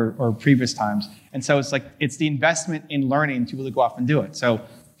time or previous times. And so it's the investment in learning to really go off and do it. So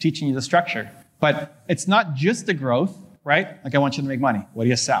teaching you the structure. But it's not just the growth, right? Like I want you to make money. What do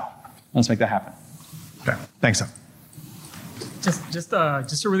you sell? Let's make that happen. Okay, thanks, Sam. Just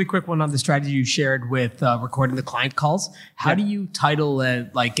a really quick one on the strategy you shared with recording the client calls. How do you title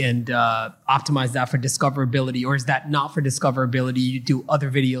and optimize that for discoverability, or is that not for discoverability? You do other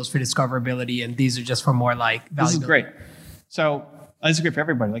videos for discoverability, and these are just for more like valuability. This is great. So this is great for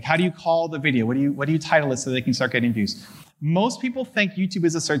everybody. Like, how do you call the video? What do you title it so they can start getting views? Most people think YouTube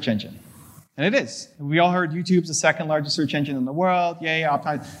is a search engine, and it is. We all heard YouTube's the second largest search engine in the world. Yay,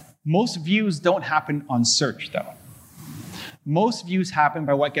 optimize. Most views don't happen on search, though. Most views happen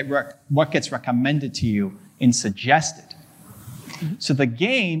by what gets recommended to you in suggested. So the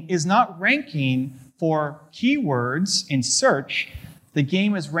game is not ranking for keywords in search. The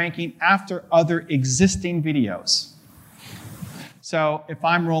game is ranking after other existing videos. So if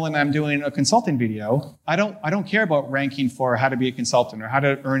I'm rolling and I'm doing a consulting video, I don't care about ranking for how to be a consultant or how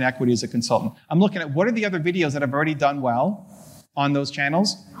to earn equity as a consultant. I'm looking at what are the other videos that have already done well on those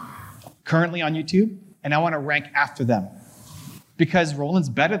channels, currently on YouTube, and I want to rank after them. Because Roland's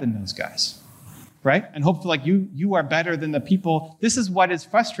better than those guys, right? And hopefully like you are better than the people. This is what is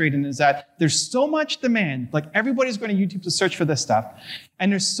frustrating, is that there's so much demand. Like everybody's going to YouTube to search for this stuff.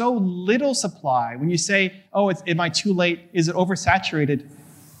 And there's so little supply. When you say, oh, am I too late? Is it oversaturated?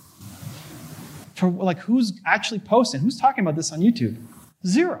 For like, who's actually posting? Who's talking about this on YouTube?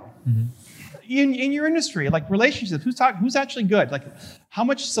 Zero. Mm-hmm. In your industry, like relationships, who's actually good? Like how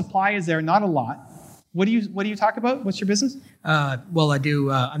much supply is there? Not a lot. What do you talk about? What's your business? Well, I do.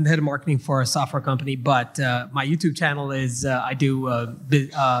 I'm the head of marketing for a software company, but my YouTube channel is I do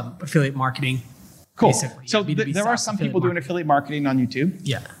affiliate marketing. Cool. Basically. So there are some people doing affiliate marketing on YouTube.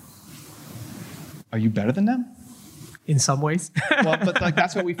 Yeah. Are you better than them? In some ways. Well, but like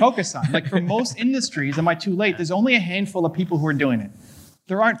that's what we focus on. Like for most industries, am I too late? There's only a handful of people who are doing it.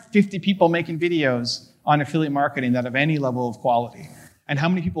 There aren't 50 people making videos on affiliate marketing that have any level of quality. And how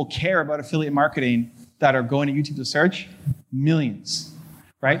many people care about affiliate marketing that are going to YouTube to search? Millions,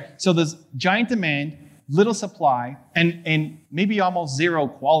 right? So there's giant demand, little supply, and maybe almost zero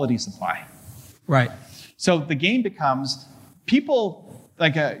quality supply. Right. So the game becomes people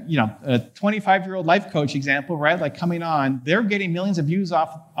like a 25-year-old life coach example, right? Like coming on, they're getting millions of views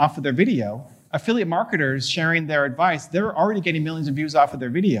off of their video. Affiliate marketers sharing their advice, they're already getting millions of views off of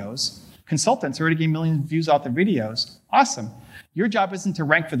their videos. Consultants are already getting millions of views off their videos. Awesome. Your job isn't to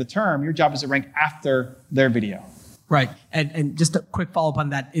rank for the term. Your job is to rank after their video. Right. And just a quick follow-up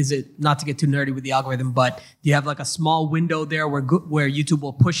on that, is it, not to get too nerdy with the algorithm, but do you have like a small window there where YouTube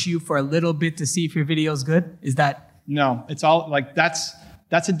will push you for a little bit to see if your video is good? Is that? No, it's all like that's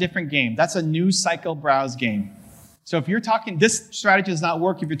a different game. That's a news cycle browse game. So if you're talking, this strategy does not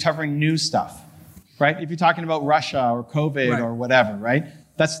work if you're covering news stuff, right? If you're talking about Russia or COVID or whatever, right?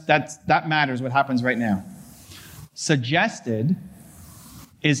 That matters what happens right now. Suggested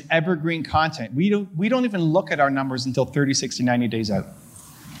is evergreen content. We don't even look at our numbers until 30, 60, 90 days out.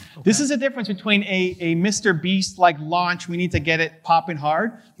 Okay. This is the difference between a Mr. Beast-like launch, we need to get it popping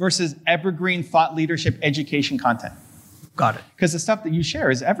hard, versus evergreen thought leadership education content. Got it. Because the stuff that you share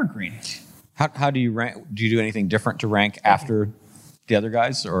is evergreen. How do you rank? Do you do anything different to rank after the other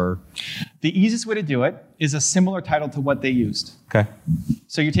guys, or? The easiest way to do it is a similar title to what they used. Okay.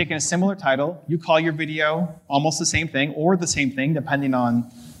 So you're taking a similar title, you call your video almost the same thing or the same thing, depending on,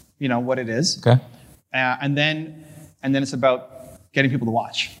 what it is. Okay. And then it's about getting people to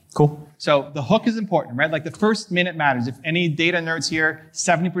watch. Cool. So the hook is important, right? Like the first minute matters. If any data nerds here,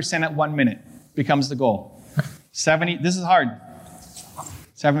 70% at 1 minute becomes the goal. 70, this is hard.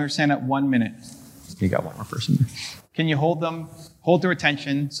 70% at 1 minute. You got one more person. Can you hold their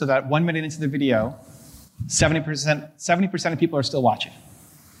attention so that 1 minute into the video, 70% of people are still watching?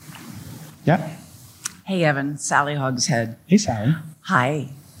 Yeah? Hey, Evan. Sally Hogshead. Hey, Sally. Hi.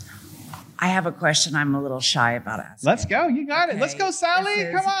 I have a question I'm a little shy about asking. Let's go. You got it. Let's go, Sally.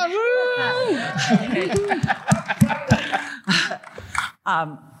 Come on.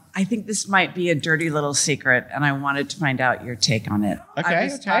 Woo! I think this might be a dirty little secret, and I wanted to find out your take on it.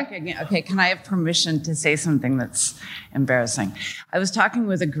 Okay. Can I have permission to say something that's embarrassing? I was talking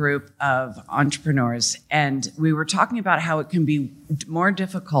with a group of entrepreneurs, and we were talking about how it can be more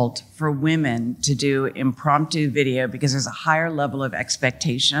difficult for women to do impromptu video because there's a higher level of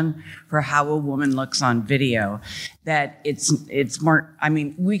expectation for how a woman looks on video. That it's more, I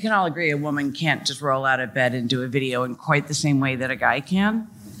mean, we can all agree a woman can't just roll out of bed and do a video in quite the same way that a guy can.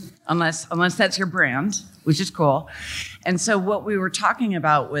 Unless that's your brand, which is cool. And so what we were talking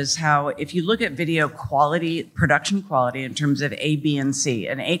about was how if you look at video quality, production quality in terms of A, B, and C,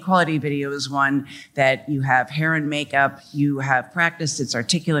 an A quality video is one that you have hair and makeup, you have practiced, it's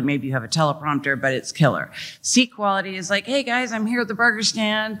articulate, maybe you have a teleprompter, but it's killer. C quality is like, hey guys, I'm here at the burger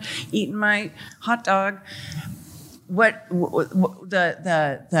stand eating my hot dog. The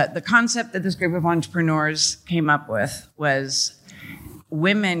concept that this group of entrepreneurs came up with was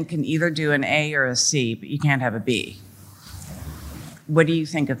women can either do an A or a C, but you can't have a B. What do you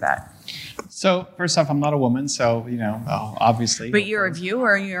think of that? So first off, I'm not a woman, so, obviously. But you're a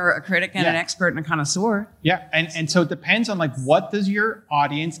viewer, you're a critic and an expert and a connoisseur. Yeah, and so it depends on what does your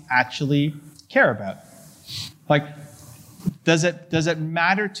audience actually care about? Does it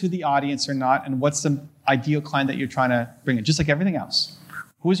matter to the audience or not? And what's the ideal client that you're trying to bring in? Just like everything else.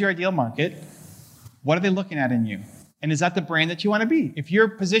 Who's your ideal market? What are they looking at in you? And is that the brand that you want to be? If you're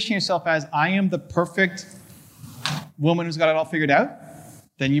positioning yourself as, I am the perfect woman who's got it all figured out,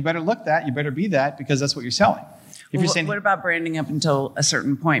 then you better look that, you better be that, because that's what you're selling. If you're saying, what about branding up until a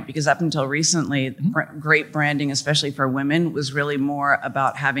certain point? Because up until recently, great branding, especially for women, was really more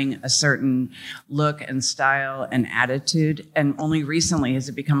about having a certain look and style and attitude. And only recently has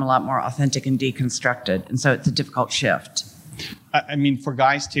it become a lot more authentic and deconstructed. And so it's a difficult shift. I mean, for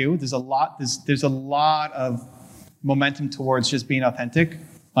guys too, there's a lot of momentum towards just being authentic.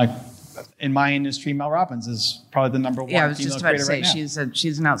 Like in my industry, Mel Robbins is probably the number one. Yeah, I was just about to say she's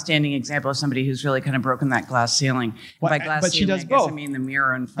an outstanding example of somebody who's really kind of broken that glass ceiling. Well, by glass but ceiling, she does I both. guess I mean the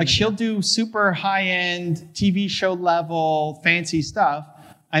mirror in front like of she'll you. do super high-end TV show level fancy stuff,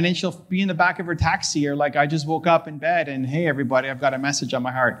 and then she'll be in the back of her taxi or like, I just woke up in bed and hey everybody, I've got a message on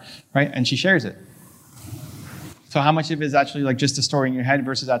my heart, right? And she shares it. So how much of it is actually like just a story in your head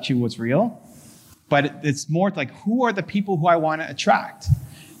versus actually what's real? But it's more like, who are the people who I want to attract?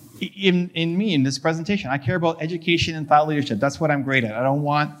 In this presentation, I care about education and thought leadership. That's what I'm great at. I don't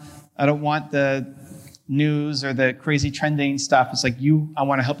want the news or the crazy trending stuff. It's like I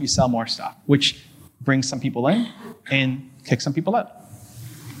want to help you sell more stuff, which brings some people in and kicks some people out.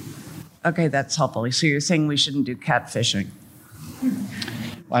 Okay, that's helpful. So you're saying we shouldn't do catfishing? Well,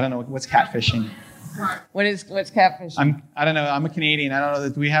 I don't know what's catfishing. What's catfishing? I don't know. I'm a Canadian. I don't know.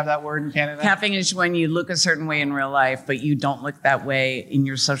 Do we have that word in Canada? Catfishing is when you look a certain way in real life, but you don't look that way in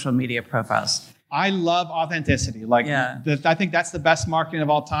your social media profiles. I love authenticity. I think that's the best marketing of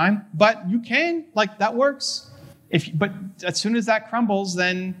all time. But you can, that works. But as soon as that crumbles,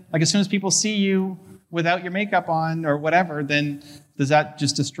 then as soon as people see you without your makeup on or whatever, then does that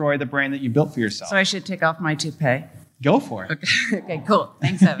just destroy the brand that you built for yourself? So I should take off my toupee? Go for it. Okay, cool.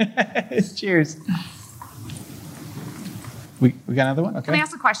 Thanks, Evan. Cheers. We got another one? Okay. Can I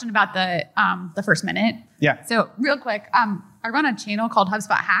ask a question about the first minute? Yeah. So real quick, I run a channel called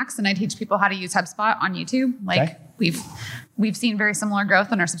HubSpot Hacks, and I teach people how to use HubSpot on YouTube. We've seen very similar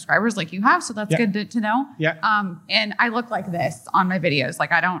growth in our subscribers like you have, so that's good to know. Yeah. And I look like this on my videos.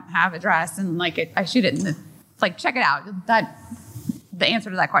 I don't have a dress, and I shoot it, and check it out. The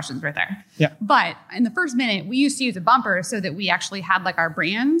answer to that question is right there. Yeah. But in the first minute, we used to use a bumper so that we actually had our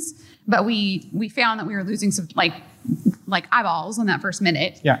brands, but we found that we were losing some eyeballs on that first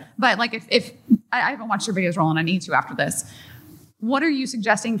minute. Yeah. But if I haven't watched your videos, Roland, I need to after this. What are you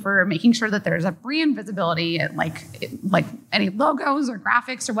suggesting for making sure that there's a brand visibility, like any logos or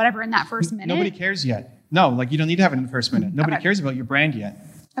graphics or whatever in that first minute? Nobody cares yet. No, you don't need to have it in the first minute. Nobody cares about your brand yet.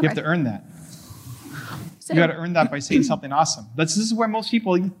 You have to earn that. You got to earn that by saying something awesome. This is where most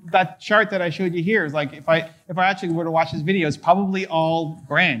people, that chart that I showed you here is if I actually were to watch this video, it's probably all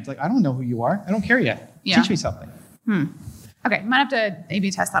brands. I don't know who you are. I don't care yet. Yeah. Teach me something. Okay, might have to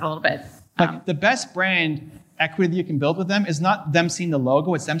A/B test that a little bit. The best brand equity that you can build with them is not them seeing the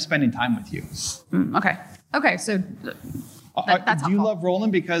logo, it's them spending time with you. Okay, so that's do you love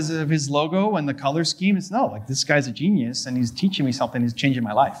Roland because of his logo and the color scheme? It's no, this guy's a genius and he's teaching me something, he's changing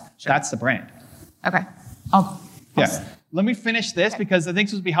my life. Sure. That's the brand. Okay. Let me finish this because I think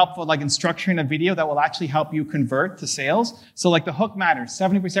this would be helpful in structuring a video that will actually help you convert to sales. So the hook matters.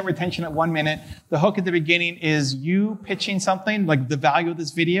 70% retention at 1 minute. The hook at the beginning is you pitching something, the value of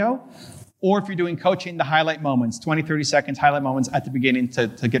this video. Or if you're doing coaching, the highlight moments, 20, 30 seconds, highlight moments at the beginning to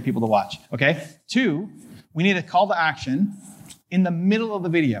get people to watch, okay? 2, we need a call to action in the middle of the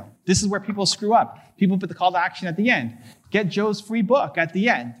video. This is where people screw up. People put the call to action at the end. Get Joe's free book at the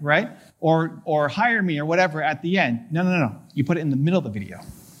end, right? Or hire me or whatever at the end. No. You put it in the middle of the video.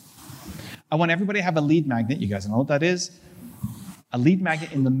 I want everybody to have a lead magnet. You guys know what that is? A lead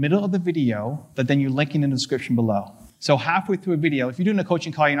magnet in the middle of the video that then you link in the description below. So halfway through a video, if you're doing a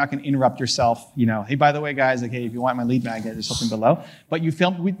coaching call, you're not going to interrupt yourself. Hey, by the way, guys, hey, if you want my lead magnet, there's something below. But you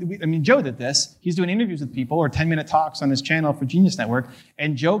film, Joe did this. He's doing interviews with people or 10-minute talks on his channel for Genius Network.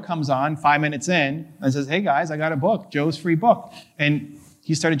 And Joe comes on 5 minutes in and says, hey, guys, I got a book, Joe's free book. And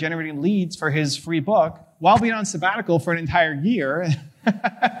he started generating leads for his free book while being on sabbatical for an entire year,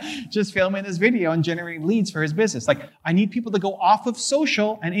 just filming this video and generating leads for his business. I need people to go off of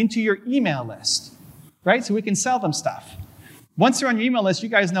social and into your email list. Right? So we can sell them stuff. Once they're on your email list, you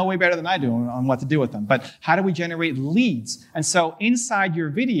guys know way better than I do on what to do with them. But how do we generate leads? And so inside your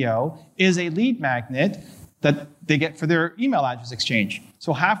video is a lead magnet that they get for their email address exchange.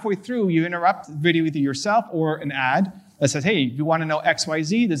 So halfway through, you interrupt the video with yourself or an ad that says, hey, if you want to know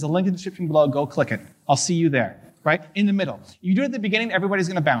XYZ, there's a link in the description below. Go click it. I'll see you there. Right? In the middle. You do it at the beginning, everybody's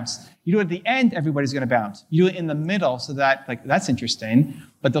going to bounce. You do it at the end, everybody's going to bounce. You do it in the middle so that, that's interesting,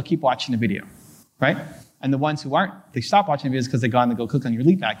 but they'll keep watching the video. Right? And the ones who aren't, they stop watching videos because they go click on your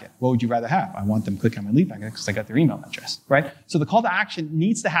lead magnet. What would you rather have? I want them to click on my lead magnet because I got their email address, right? So the call to action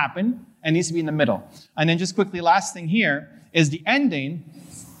needs to happen and needs to be in the middle. And then just quickly, last thing here is the ending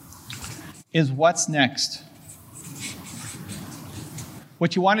is what's next.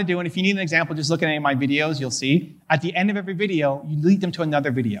 What you want to do, and if you need an example, just look at any of my videos, you'll see. At the end of every video, you lead them to another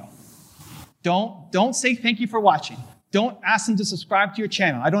video. Don't say thank you for watching. Don't ask them to subscribe to your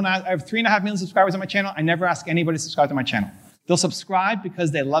channel. I have 3.5 million subscribers on my channel. I never ask anybody to subscribe to my channel. They'll subscribe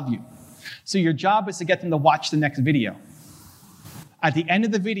because they love you. So your job is to get them to watch the next video. At the end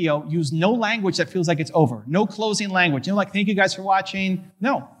of the video, use no language that feels like it's over. No closing language. Thank you guys for watching.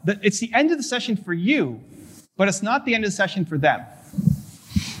 No, it's the end of the session for you, but it's not the end of the session for them.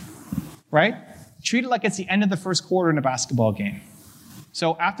 Right? Treat it like it's the end of the first quarter in a basketball game.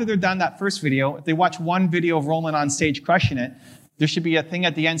 So after they're done that first video, if they watch one video of Roland on stage crushing it, there should be a thing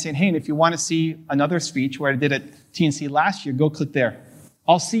at the end saying, hey, and if you want to see another speech where I did at TNC last year, go click there.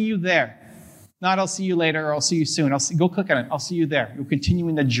 I'll see you there. Not I'll see you later or I'll see you soon. Go click on it. I'll see you there. You're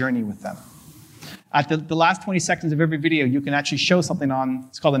continuing the journey with them. At the last 20 seconds of every video, you can actually show something on,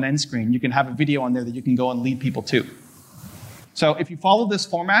 it's called an end screen. You can have a video on there that you can go and lead people to. So if you follow this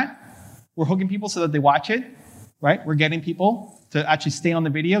format, we're hooking people so that they watch it, right? We're getting people to actually stay on the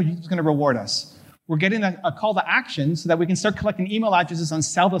video. You're just going to reward us. We're getting a call to action so that we can start collecting email addresses and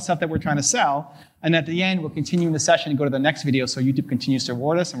sell the stuff that we're trying to sell. And at the end, we're continuing the session and go to the next video so YouTube continues to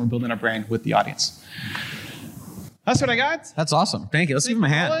reward us and we're building our brand with the audience. That's what I got. That's awesome. Thank you. Let's give him a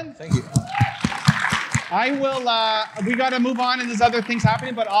hand. Thank you. I will, we got to move on and there's other things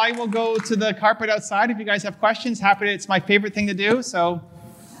happening, but I will go to the carpet outside. If you guys have questions, it's my favorite thing to do. So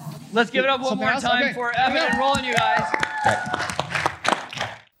let's give it up one more time for Evan and Roland, you guys.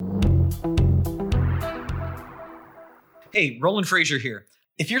 Hey, Roland Frazier here.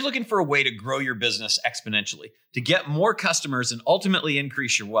 If you're looking for a way to grow your business exponentially, to get more customers and ultimately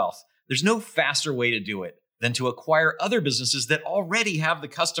increase your wealth, there's no faster way to do it than to acquire other businesses that already have the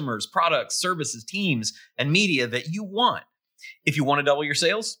customers, products, services, teams, and media that you want. If you want to double your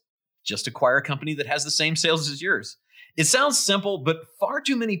sales, just acquire a company that has the same sales as yours. It sounds simple, but far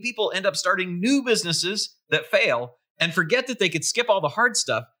too many people end up starting new businesses that fail and forget that they could skip all the hard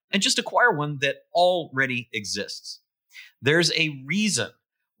stuff and just acquire one that already exists. There's a reason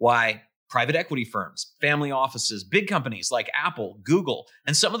why private equity firms, family offices, big companies like Apple, Google,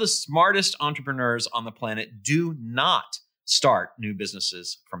 and some of the smartest entrepreneurs on the planet do not start new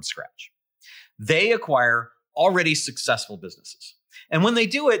businesses from scratch. They acquire already successful businesses. And when they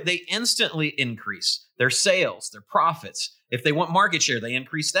do it, they instantly increase their sales, their profits. If they want market share, they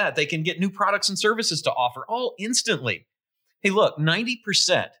increase that. They can get new products and services to offer all instantly. Hey, look,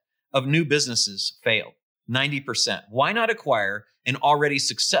 90% of new businesses fail. 90%. Why not acquire an already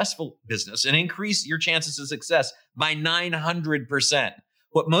successful business and increase your chances of success by 900%?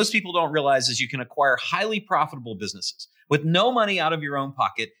 What most people don't realize is you can acquire highly profitable businesses with no money out of your own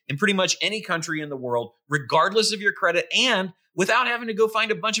pocket in pretty much any country in the world, regardless of your credit, and without having to go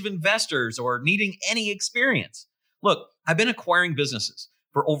find a bunch of investors or needing any experience. Look, I've been acquiring businesses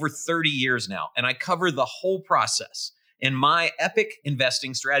for over 30 years now, and I cover the whole process in my Epic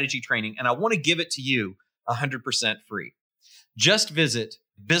Investing Strategy Training, and I want to give it to you 100% free. Just visit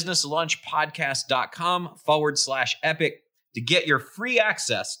businesslunchpodcast.com/epic to get your free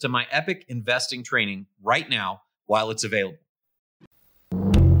access to my epic investing training right now while it's available.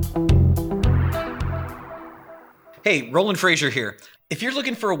 Hey, Roland Frazier here. If you're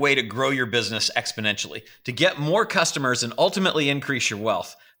looking for a way to grow your business exponentially, to get more customers and ultimately increase your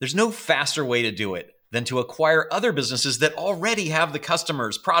wealth, there's no faster way to do it than to acquire other businesses that already have the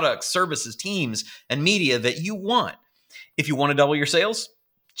customers, products, services, teams, and media that you want. If you want to double your sales,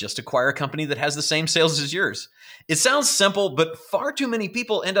 just acquire a company that has the same sales as yours. It sounds simple, but far too many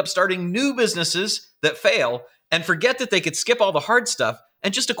people end up starting new businesses that fail and forget that they could skip all the hard stuff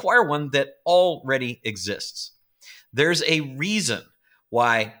and just acquire one that already exists. There's a reason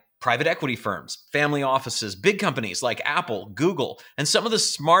why private equity firms, family offices, big companies like Apple, Google, and some of the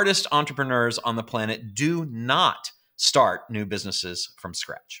smartest entrepreneurs on the planet do not start new businesses from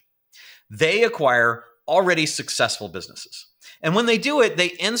scratch. They acquire already successful businesses. And when they do it,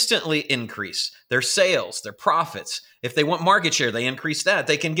 they instantly increase their sales, their profits. If they want market share, they increase that.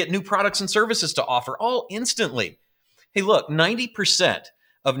 They can get new products and services to offer all instantly. Hey, look, 90%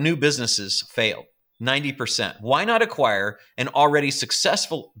 of new businesses fail. 90%. Why not acquire an already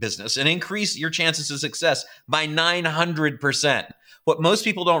successful business and increase your chances of success by 900%? What most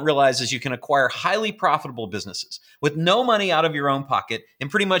people don't realize is you can acquire highly profitable businesses with no money out of your own pocket in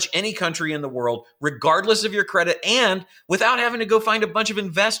pretty much any country in the world, regardless of your credit, and without having to go find a bunch of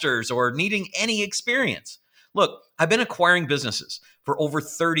investors or needing any experience. Look, I've been acquiring businesses for over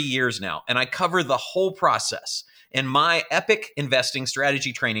 30 years now, and I cover the whole process in my epic investing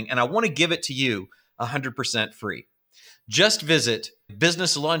strategy training, and I want to give it to you 100% free. Just visit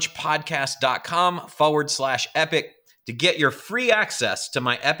businesslunchpodcast.com/epic to get your free access to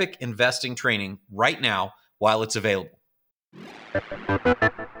my epic investing training right now while it's available.